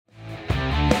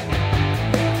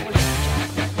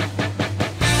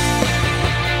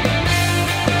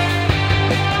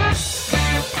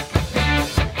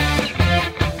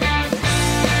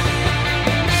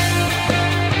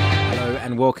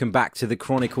welcome back to the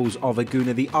Chronicles of a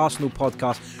Gooner, the Arsenal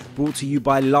podcast brought to you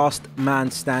by Last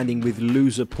Man Standing with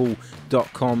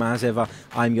loserpool.com. As ever,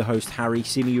 I'm your host Harry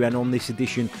Symeou, and on this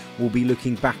edition we'll be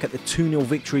looking back at the 2-0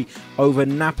 victory over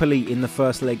Napoli in the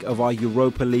first leg of our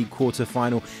Europa League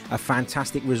quarter-final. A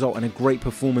fantastic result and a great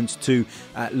performance too.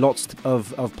 Lots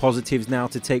of positives now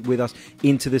to take with us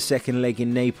into the second leg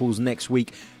in Naples next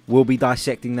week. We'll be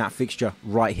dissecting that fixture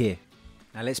right here.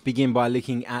 Now let's begin by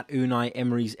looking at Unai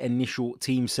Emery's initial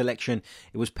team selection.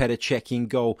 It was Petr Cech in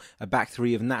goal, a back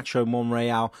three of Nacho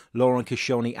Monreal, Laurent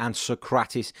Koscielny and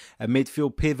Sokratis, a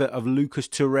midfield pivot of Lucas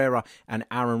Torreira and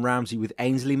Aaron Ramsey, with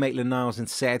Ainsley Maitland-Niles and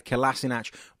Sead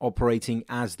Kolasinac operating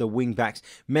as the wing-backs.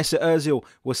 Mesut Ozil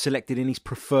was selected in his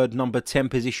preferred number 10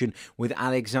 position, with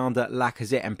Alexander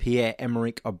Lacazette and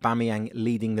Pierre-Emerick Aubameyang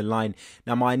leading the line.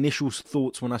 Now my initial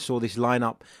thoughts when I saw this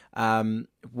lineup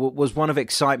was one of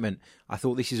excitement. I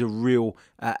thought this is a real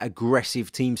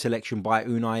aggressive team selection by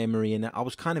Unai Emery, and I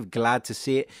was kind of glad to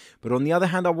see it. But on the other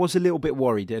hand, I was a little bit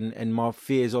worried, and my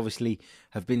fears obviously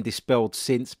have been dispelled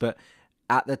since. But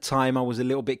at the time, I was a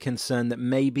little bit concerned that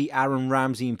maybe Aaron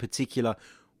Ramsey in particular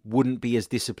wouldn't be as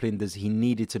disciplined as he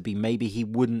needed to be. Maybe he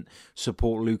wouldn't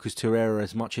support Lucas Torreira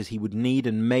as much as he would need,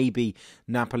 and maybe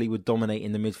Napoli would dominate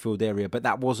in the midfield area. But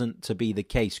that wasn't to be the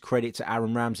case. Credit to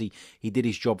Aaron Ramsey. He did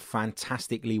his job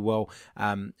fantastically well,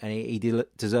 and he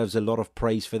deserves a lot of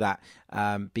praise for that,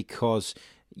 because,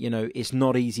 you know, it's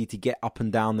not easy to get up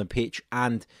and down the pitch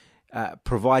and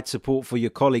provide support for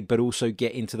your colleague, but also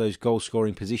get into those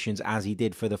goal-scoring positions as he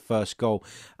did for the first goal.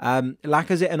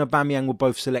 Lacazette and Aubameyang were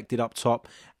both selected up top,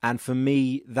 and for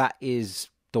me, that is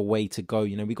the way to go.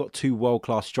 You know, we got two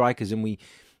world-class strikers, and we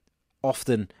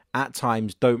often, at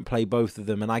times, don't play both of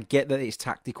them. And I get that it's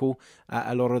tactical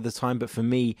a lot of the time, but for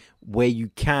me, where you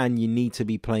can, you need to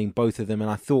be playing both of them. And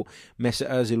I thought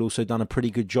Mesut Ozil also done a pretty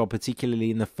good job,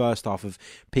 particularly in the first half, of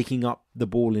picking up the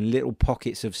ball in little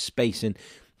pockets of space and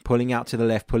pulling out to the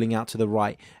left, pulling out to the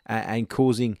right, and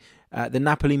causing the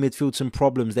Napoli midfield some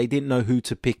problems. They didn't know who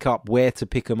to pick up, where to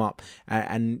pick them up,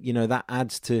 and you know, that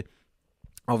adds to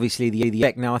obviously the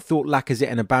effect. Now I thought Lacazette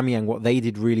and Aubameyang, what they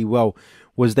did really well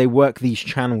was they work these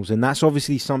channels, and that's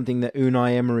obviously something that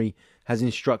Unai Emery has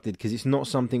instructed, because it's not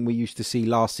something we used to see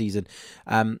last season.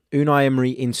 Unai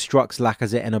Emery instructs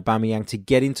Lacazette and Aubameyang to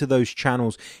get into those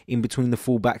channels in between the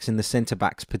fullbacks and the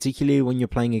centre-backs, particularly when you're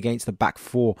playing against the back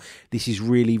four. This is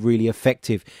really, really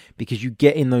effective, because you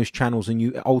get in those channels and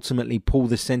you ultimately pull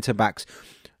the centre-backs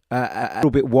a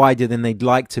little bit wider than they'd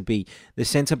like to be. The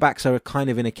centre-backs are kind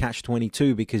of in a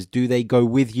catch-22, because do they go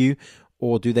with you,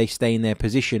 or do they stay in their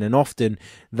position? And often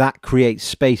that creates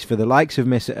space for the likes of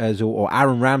Mesut Ozil or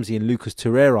Aaron Ramsey and Lucas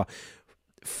Torreira,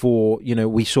 for, you know,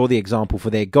 we saw the example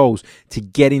for their goals, to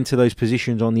get into those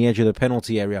positions on the edge of the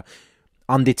penalty area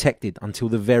undetected until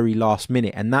the very last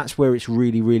minute. And that's where it's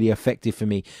really, really effective for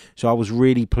me. So I was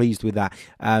really pleased with that.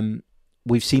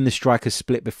 We've seen the strikers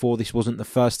split before. This wasn't the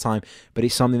first time, but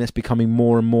it's something that's becoming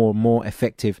more and more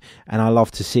effective, and I love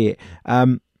to see it.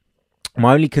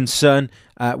 My only concern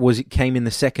was it came in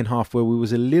the second half, where we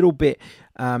was a little bit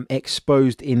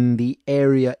exposed in the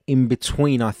area in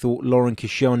between, I thought, Laurent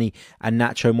Koscielny and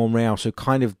Nacho Monreal, so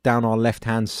kind of down our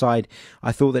left-hand side.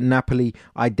 I thought that Napoli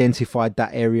identified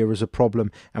that area as a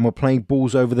problem and were playing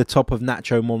balls over the top of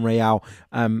Nacho Monreal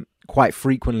quite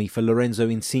frequently for Lorenzo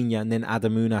Insigne and then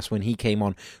Adam Unas when he came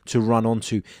on to run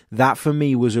onto. That for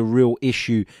me was a real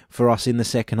issue for us in the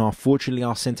second half. Fortunately,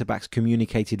 our centre-backs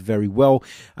communicated very well.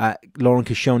 Laurent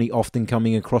Koscielny often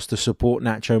coming across to support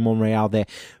Nacho Monreal there.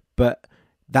 But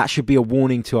that should be a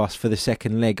warning to us for the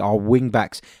second leg. Our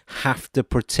wing-backs have to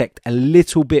protect a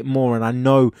little bit more. And I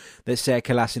know that Sead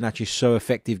Kolasinac is so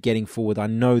effective getting forward. I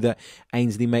know that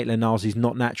Ainsley Maitland-Niles is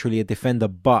not naturally a defender,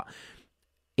 but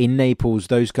in Naples,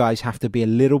 those guys have to be a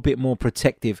little bit more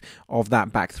protective of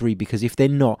that back three, because if they're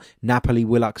not, Napoli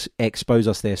will expose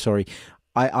us there.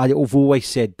 I've always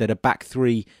said that a back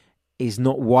three is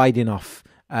not wide enough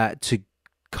to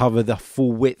cover the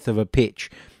full width of a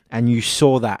pitch, and you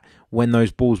saw that when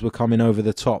those balls were coming over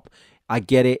the top. I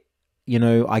get it. You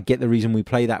know, I get the reason we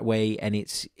play that way, and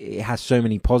it has so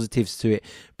many positives to it.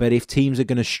 But if teams are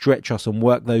going to stretch us and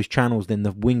work those channels, then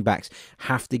the wing-backs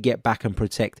have to get back and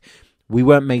protect. We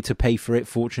weren't made to pay for it,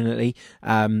 fortunately.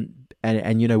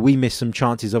 And you know, we missed some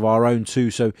chances of our own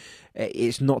too. So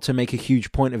it's not to make a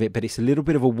huge point of it, but it's a little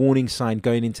bit of a warning sign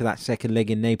going into that second leg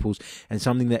in Naples, and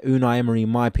something that Unai Emery, in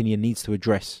my opinion, needs to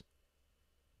address.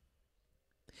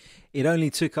 It only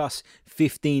took us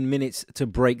 15 minutes to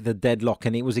break the deadlock,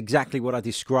 and it was exactly what I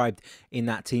described in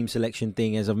that team selection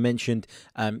thing. As I've mentioned,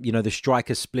 the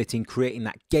strikers splitting, creating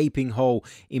that gaping hole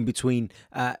in between,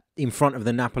 in front of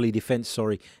the Napoli defence,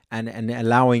 and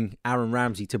allowing Aaron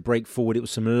Ramsey to break forward. It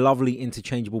was some lovely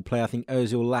interchangeable play. I think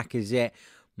Ozil, Lacazette,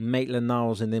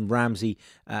 Maitland-Niles, and then Ramsey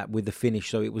with the finish.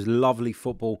 So it was lovely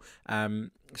football.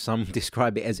 Some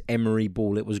describe it as Emery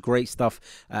ball. It was great stuff,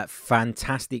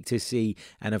 fantastic to see.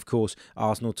 And of course,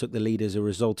 Arsenal took the lead as a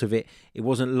result of it. It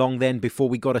wasn't long then before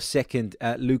we got a second.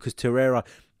 Lucas Torreira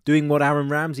doing what Aaron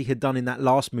Ramsey had done in that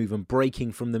last move and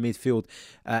breaking from the midfield,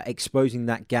 exposing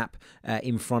that gap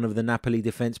in front of the Napoli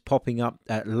defence, popping up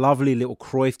a lovely little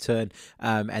Cruyff turn,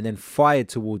 and then fired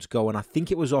towards goal. And I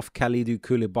think it was off Kalidou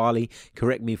Koulibaly,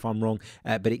 correct me if I'm wrong,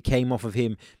 but it came off of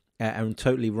him. And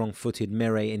totally wrong-footed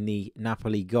Mere in the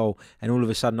Napoli goal. And all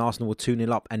of a sudden, Arsenal were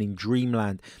 2-0 up and in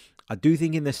dreamland. I do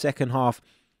think in the second half,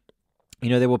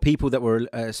 there were people that were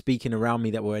speaking around me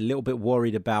that were a little bit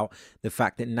worried about the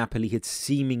fact that Napoli had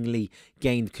seemingly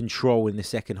gained control in the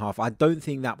second half. I don't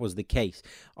think that was the case.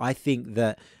 I think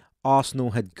that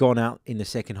Arsenal had gone out in the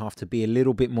second half to be a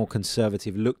little bit more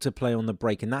conservative, look to play on the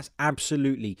break, and that's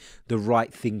absolutely the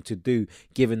right thing to do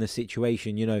given the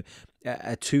situation.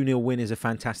 A 2-0 win is a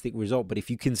fantastic result, but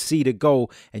if you concede a goal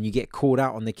and you get caught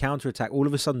out on the counter-attack, all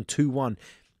of a sudden 2-1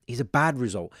 is a bad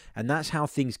result. And that's how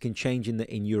things can change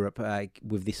in Europe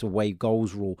with this away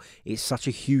goals rule. It's such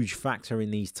a huge factor in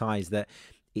these ties that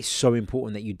it's so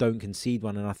important that you don't concede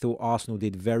one. And I thought Arsenal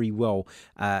did very well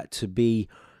to be...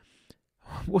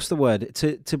 What's the word?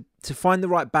 To find the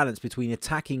right balance between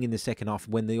attacking in the second half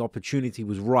when the opportunity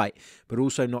was right, but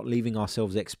also not leaving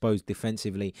ourselves exposed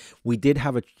defensively. We did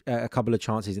have a couple of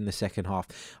chances in the second half.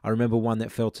 I remember one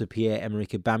that fell to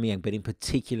Pierre-Emerick Aubameyang, but in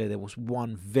particular there was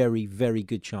one very, very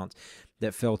good chance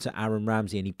that fell to Aaron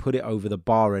Ramsey, and he put it over the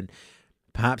bar. And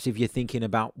perhaps if you're thinking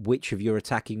about which of your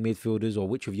attacking midfielders or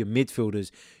which of your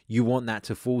midfielders you want that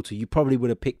to fall to, you probably would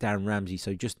have picked Aaron Ramsey.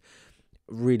 So just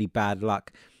really bad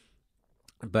luck.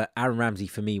 But Aaron Ramsey,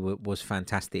 for me, was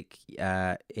fantastic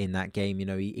in that game.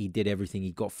 He did everything.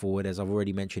 He got forward. As I've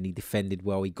already mentioned, he defended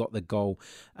well. He got the goal.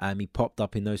 He popped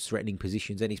up in those threatening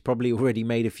positions. And he's probably already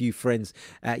made a few friends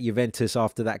at Juventus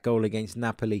after that goal against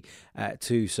Napoli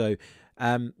too. So,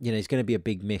 it's going to be a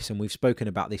big miss. And we've spoken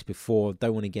about this before.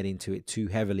 Don't want to get into it too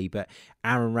heavily. But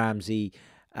Aaron Ramsey,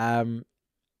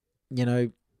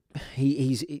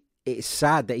 he's... It's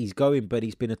sad that he's going, but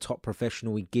he's been a top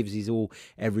professional. He gives his all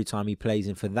every time he plays,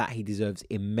 and for that he deserves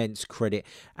immense credit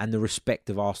and the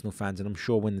respect of Arsenal fans. And I'm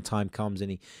sure when the time comes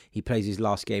and he plays his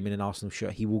last game in an Arsenal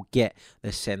shirt, he will get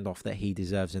the send-off that he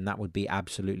deserves, and that would be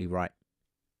absolutely right.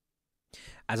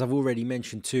 As I've already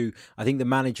mentioned too, I think the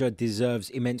manager deserves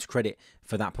immense credit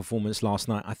for that performance last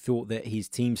night. I thought that his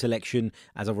team selection,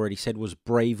 as I've already said, was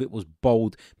brave, it was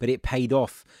bold, but it paid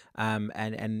off. And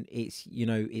it's,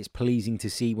 it's pleasing to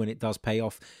see when it does pay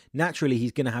off. Naturally,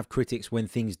 he's going to have critics when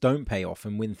things don't pay off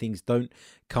and when things don't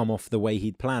come off the way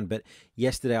he'd planned. But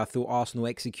yesterday, I thought Arsenal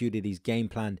executed his game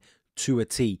plan to a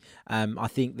T. I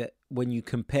think that when you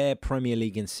compare Premier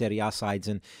League and Serie A sides,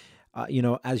 and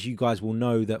as you guys will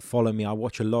know that follow me, I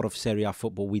watch a lot of Serie A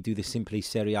football. We do the Simply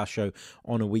Serie A show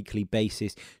on a weekly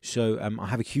basis. So I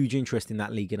have a huge interest in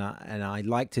that league, and I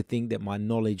like to think that my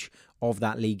knowledge of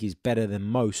that league is better than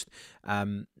most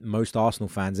Arsenal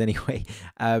fans anyway.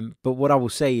 But what I will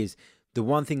say is, the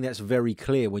one thing that's very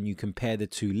clear when you compare the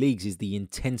two leagues is the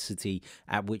intensity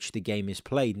at which the game is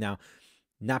played. Now,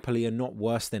 Napoli are not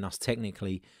worse than us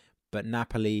technically, but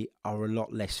Napoli are a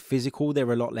lot less physical.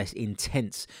 They're a lot less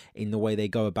intense in the way they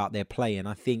go about their play. And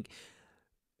I think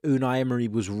Unai Emery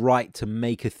was right to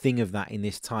make a thing of that in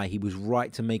this tie. He was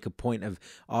right to make a point of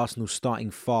Arsenal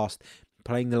starting fast,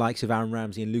 playing the likes of Aaron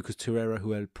Ramsey and Lucas Torreira,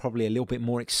 who are probably a little bit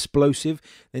more explosive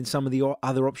than some of the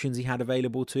other options he had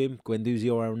available to him,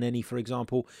 Guendouzi or Elneny, for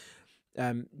example.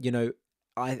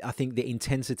 I think the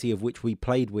intensity of which we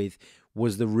played with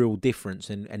was the real difference,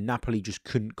 and Napoli just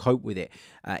couldn't cope with it.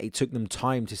 It took them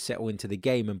time to settle into the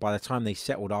game, and by the time they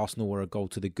settled, Arsenal were a goal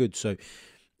to the good. So,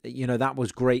 that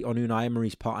was great on Unai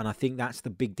Emery's part, and I think that's the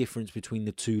big difference between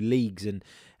the two leagues,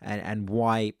 and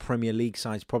why Premier League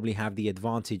sides probably have the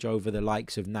advantage over the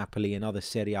likes of Napoli and other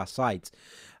Serie A sides.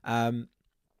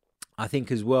 I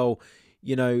think as well,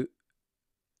 Unai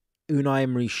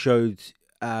Emery showed...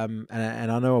 and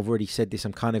I know I've already said this,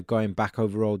 I'm kind of going back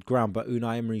over old ground, but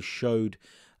Unai Emery showed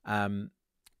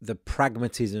the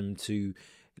pragmatism to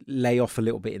lay off a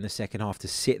little bit in the second half, to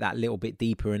sit that little bit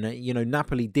deeper. And,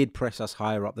 Napoli did press us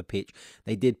higher up the pitch.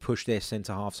 They did push their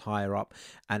centre-halves higher up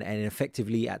and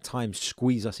effectively at times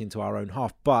squeeze us into our own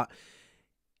half. But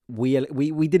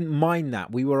we didn't mind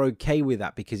that. We were okay with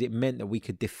that because it meant that we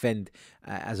could defend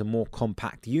as a more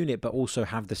compact unit, but also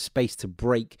have the space to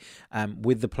break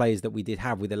with the players that we did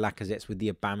have, with the Lacazettes, with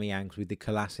the Aubameyangs, with the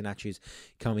Kolasinacs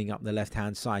coming up the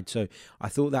left-hand side. So I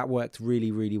thought that worked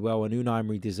really, really well, and Unai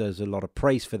Emery deserves a lot of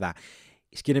praise for that.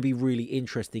 It's going to be really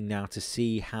interesting now to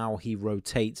see how he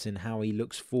rotates and how he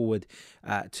looks forward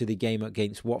to the game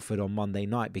against Watford on Monday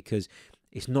night, because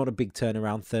it's not a big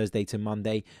turnaround Thursday to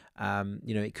Monday.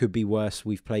 It could be worse.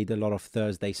 We've played a lot of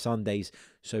Thursday, Sundays,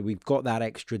 so we've got that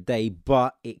extra day,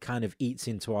 but it kind of eats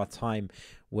into our time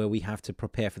where we have to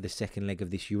prepare for the second leg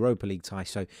of this Europa League tie.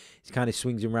 So it's kind of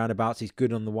swings and roundabouts. It's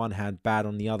good on the one hand, bad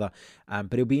on the other.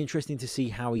 But it'll be interesting to see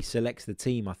how he selects the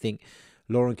team. I think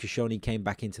Laurent Koscielny came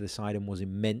back into the side and was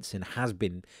immense and has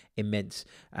been immense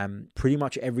pretty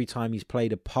much every time he's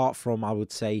played, apart from, I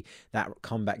would say, that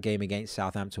comeback game against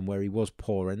Southampton where he was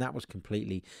poor, and that was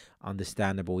completely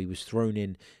understandable. He was thrown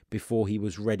in before he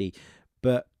was ready.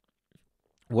 But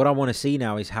what I want to see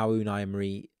now is how Unai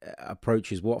Emery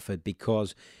approaches Watford,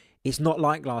 because it's not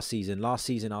like last season. Last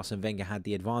season, Arsene Wenger had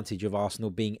the advantage of Arsenal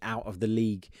being out of the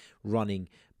league running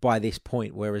by this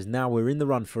point, whereas now we're in the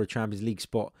run for a Champions League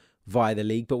spot via the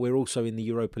league, but we're also in the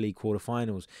Europa League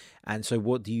quarterfinals. And so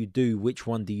what do you do? Which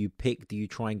one do you pick? Do you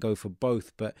try and go for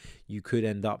both? But you could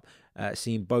end up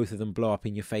seeing both of them blow up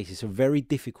in your face. It's a very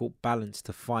difficult balance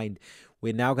to find.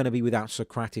 We're now going to be without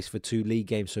Socrates for 2 league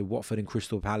games, so Watford and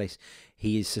Crystal Palace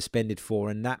he is suspended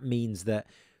for, and that means that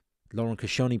Laurent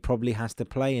Koscielny probably has to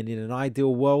play. And in an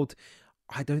ideal world,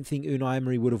 I don't think Unai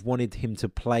Emery would have wanted him to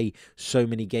play so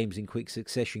many games in quick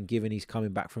succession, given he's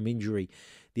coming back from injury.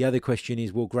 The other question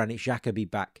is, will Granit Xhaka be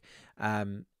back?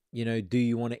 Do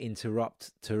you want to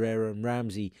interrupt Torreira and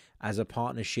Ramsey as a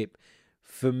partnership?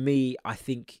 For me, I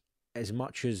think as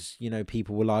much as,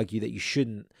 people will argue that you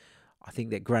shouldn't, I think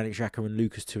that Granit Xhaka and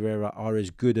Lucas Torreira are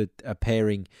as good a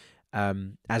pairing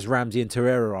as Ramsey and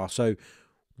Torreira are. So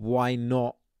why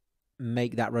not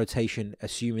make that rotation,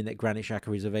 assuming that Granit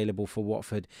Xhaka is available for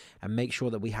Watford, and make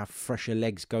sure that we have fresher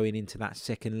legs going into that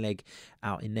second leg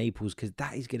out in Naples, because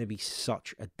that is going to be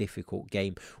such a difficult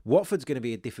game. Watford's going to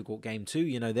be a difficult game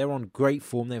too. They're on great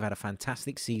form. They've had a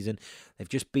fantastic season. They've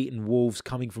just beaten Wolves,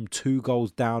 coming from 2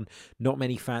 goals down. Not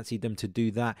many fancied them to do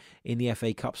that in the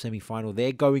FA Cup semi-final.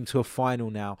 They're going to a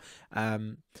final now.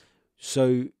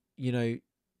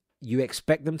 You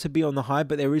expect them to be on the high,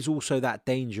 but there is also that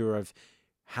danger of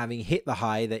having hit the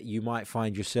high that you might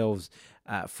find yourselves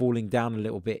falling down a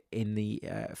little bit in the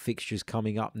fixtures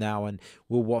coming up now. And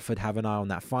will Watford have an eye on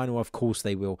that final? Of course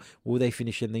they will. Will they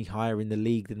finish any higher in the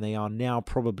league than they are now?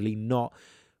 Probably not.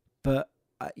 But,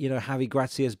 Javi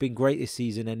Gracia has been great this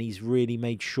season, and he's really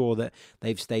made sure that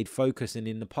they've stayed focused. And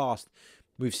in the past,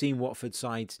 we've seen Watford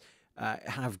sides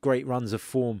have great runs of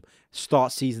form,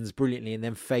 start seasons brilliantly, and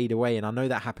then fade away. And I know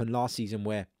that happened last season,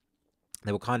 where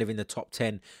they were kind of in the top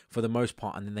 10 for the most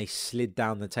part, and then they slid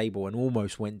down the table and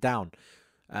almost went down.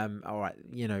 All right,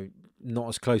 not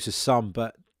as close as some,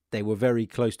 but they were very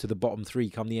close to the bottom 3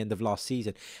 come the end of last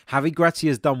season. Javi Gracia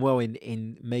has done well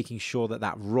in making sure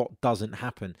that rot doesn't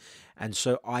happen. And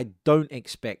so I don't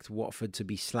expect Watford to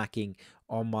be slacking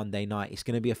on Monday night. It's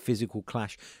going to be a physical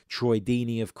clash. Troy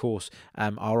Deeney, of course,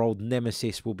 our old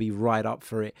nemesis, will be right up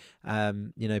for it,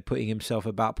 putting himself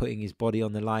about, putting his body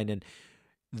on the line. And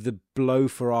the blow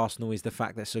for Arsenal is the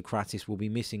fact that Socrates will be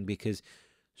missing, because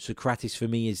Socrates, for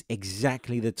me, is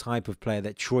exactly the type of player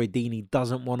that Troy Deeney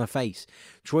doesn't want to face.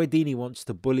 Troy Deeney wants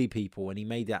to bully people, and he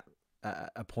made that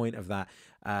a point of that.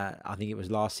 I think it was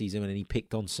last season, when he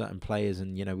picked on certain players,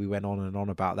 and we went on and on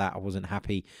about that. I wasn't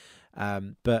happy,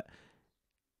 but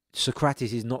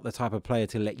Socrates is not the type of player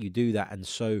to let you do that, and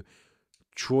so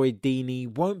Troy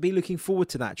Deeney won't be looking forward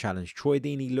to that challenge. Troy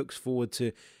Deeney looks forward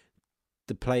to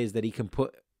the players that he can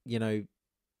put, that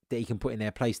he can put in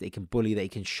their place, that he can bully, that he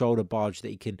can shoulder barge, that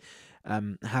he can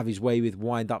have his way with,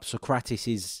 wind up. Socrates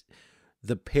is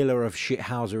the pillar of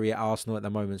shithousery at Arsenal at the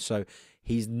moment, so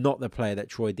he's not the player that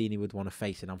Troy Deeney would want to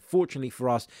face. And unfortunately for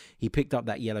us, he picked up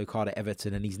that yellow card at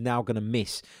Everton, and he's now going to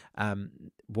miss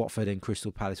Watford and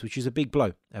Crystal Palace, which is a big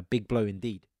blow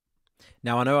indeed.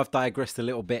 Now, I know I've digressed a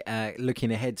little bit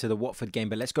looking ahead to the Watford game,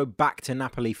 but let's go back to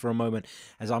Napoli for a moment,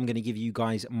 as I'm going to give you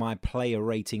guys my player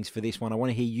ratings for this one. I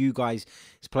want to hear you guys'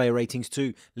 player ratings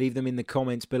too. Leave them in the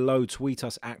comments below. Tweet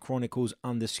us at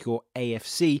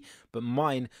Chronicles_AFC, but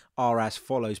mine are as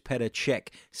follows. Petr Cech,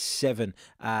 7.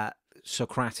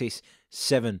 Socrates,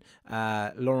 7.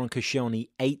 Laurent Koscielny,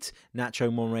 8.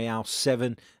 Nacho Monreal,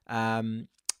 7.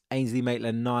 Ainsley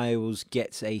Maitland-Niles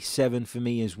gets a 7 for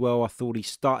me as well. I thought he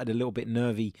started a little bit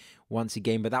nervy once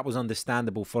again, but that was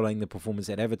understandable following the performance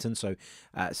at Everton, so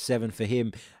 7 for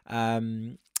him.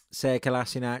 Sead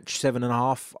Kolasinac,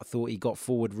 7.5. I thought he got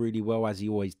forward really well, as he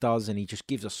always does, and he just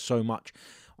gives us so much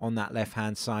on that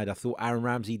left-hand side. I thought Aaron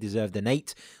Ramsey deserved an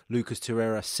 8. Lucas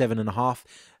Torreira, 7.5.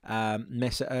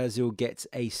 Mesut Ozil gets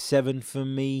a 7 for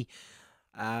me.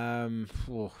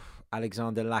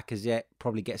 Alexander Lacazette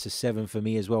probably gets a 7 for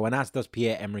me as well, and as does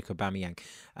Pierre-Emerick Aubameyang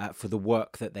for the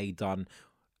work that they done.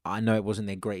 I know it wasn't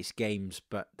their greatest games,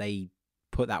 but they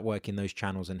put that work in those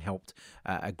channels and helped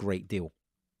a great deal.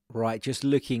 Right, just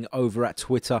looking over at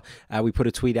Twitter, we put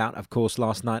a tweet out, of course,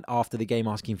 last night after the game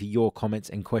asking for your comments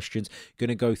and questions. Going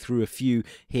to go through a few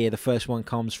here. The first one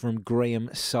comes from Graham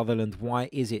Sutherland. Why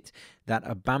is it that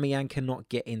Aubameyang cannot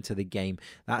get into the game?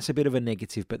 That's a bit of a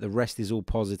negative, but the rest is all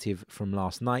positive from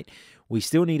last night. We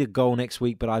still need a goal next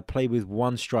week, but I'd play with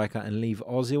one striker and leave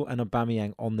Ozil and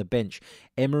Aubameyang on the bench.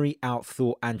 Emery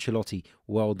outthought Ancelotti.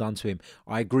 Well done to him.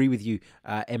 I agree with you.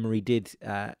 Emery did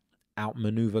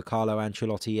outmaneuver Carlo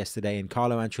Ancelotti yesterday, and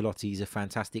Carlo Ancelotti is a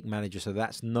fantastic manager, so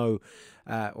that's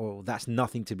that's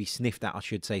nothing to be sniffed at, I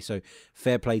should say. So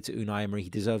fair play to Unai Emery. He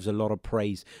deserves a lot of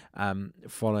praise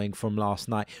following from last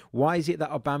night. Why is it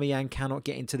that Aubameyang cannot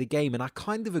get into the game? And I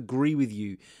kind of agree with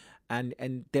you.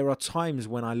 And there are times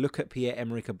when I look at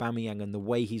Pierre-Emerick Aubameyang and the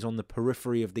way he's on the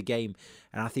periphery of the game,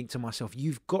 and I think to myself,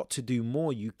 you've got to do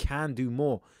more. You can do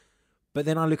more. But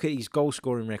then I look at his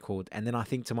goal-scoring record, and then I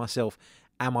think to myself,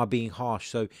 am I being harsh?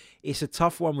 So it's a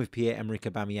tough one with Pierre-Emerick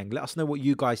Aubameyang. Let us know what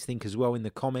you guys think as well in the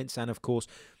comments. And, of course,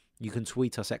 you can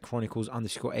tweet us at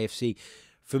Chronicles_AFC.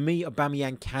 For me,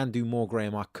 Aubameyang can do more,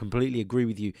 Graham. I completely agree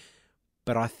with you.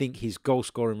 But I think his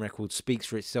goal-scoring record speaks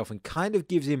for itself and kind of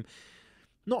gives him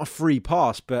not a free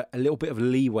pass, but a little bit of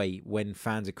leeway when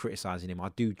fans are criticising him. I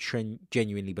do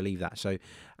genuinely believe that. So,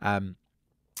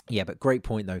 yeah, but great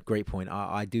point, though. Great point.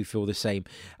 I do feel the same.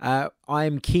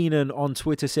 I'm Keenan on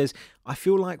Twitter says, I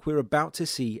feel like we're about to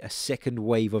see a second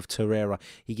wave of Torreira.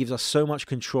 He gives us so much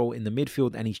control in the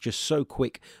midfield, and he's just so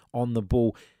quick on the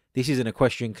ball. This isn't a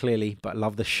question, clearly, but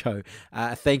love the show.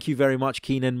 Thank you very much,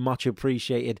 Keenan. Much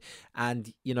appreciated.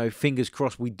 And, fingers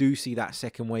crossed we do see that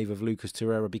second wave of Lucas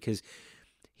Torreira, because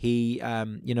he,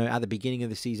 at the beginning of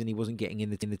the season, he wasn't getting in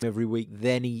the team every week.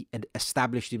 Then he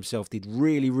established himself, did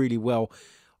really, really well.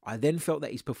 I then felt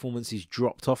that his performances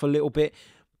dropped off a little bit.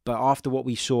 But after what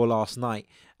we saw last night,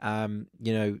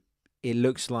 it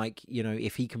looks like,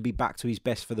 if he can be back to his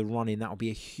best for the run-in, that'll be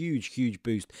a huge, huge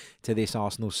boost to this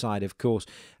Arsenal side, of course.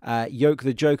 Yoke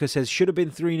the Joker says, should have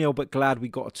been 3-0, but glad we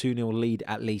got a 2-0 lead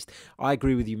at least. I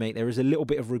agree with you, mate. There is a little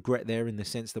bit of regret there in the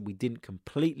sense that we didn't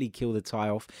completely kill the tie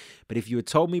off. But if you had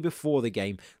told me before the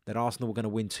game that Arsenal were going to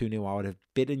win 2-0, I would have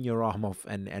bitten your arm off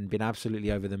and been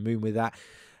absolutely over the moon with that.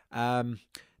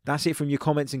 That's it from your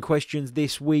comments and questions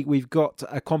this week. We've got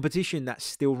a competition that's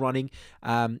still running,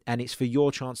 and it's for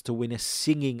your chance to win a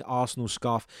singing Arsenal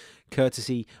scarf,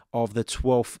 courtesy of the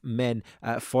 12th Men.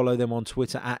 Follow them on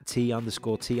Twitter at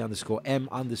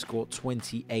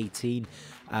T_M_2018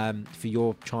 for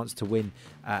your chance to win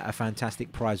a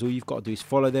fantastic prize. All you've got to do is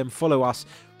follow them, follow us,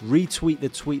 retweet the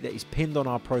tweet that is pinned on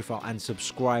our profile, and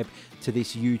subscribe to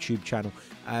this YouTube channel.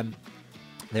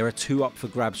 There are 2 up for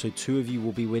grabs, so 2 of you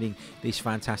will be winning this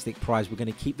fantastic prize. We're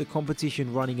going to keep the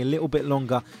competition running a little bit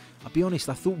longer. I'll be honest,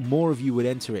 I thought more of you would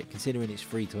enter it, considering it's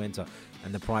free to enter,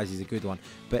 and the prize is a good one.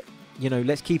 But,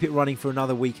 let's keep it running for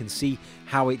another week and see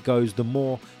how it goes. The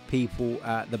more people,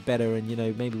 the better, and,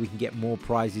 maybe we can get more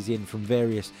prizes in from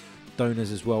various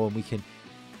donors as well, and we can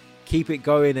keep it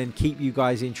going and keep you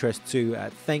guys interested too.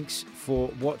 Thanks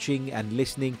for watching and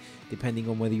listening, depending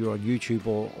on whether you're on YouTube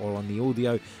or on the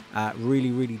audio.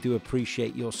 Really, really do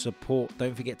appreciate your support.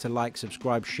 Don't forget to like,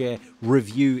 subscribe, share,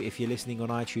 review if you're listening on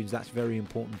iTunes. That's very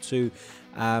important too.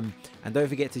 And don't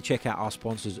forget to check out our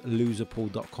sponsors,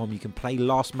 loserpool.com. You can play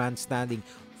Last Man Standing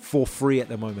for free at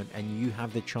the moment, and you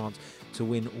have the chance to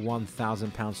win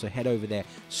 £1,000. So head over there,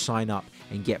 sign up,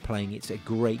 and get playing. It's a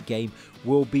great game.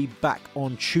 We'll be back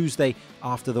on Tuesday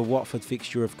after the Watford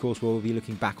fixture, of course, where we'll be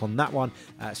looking back on that one.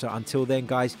 So until then,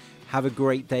 guys, have a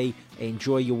great day.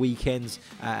 Enjoy your weekends.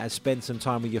 Spend some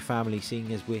time with your family,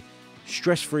 seeing as we're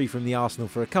stress-free from the Arsenal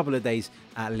for a couple of days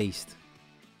at least.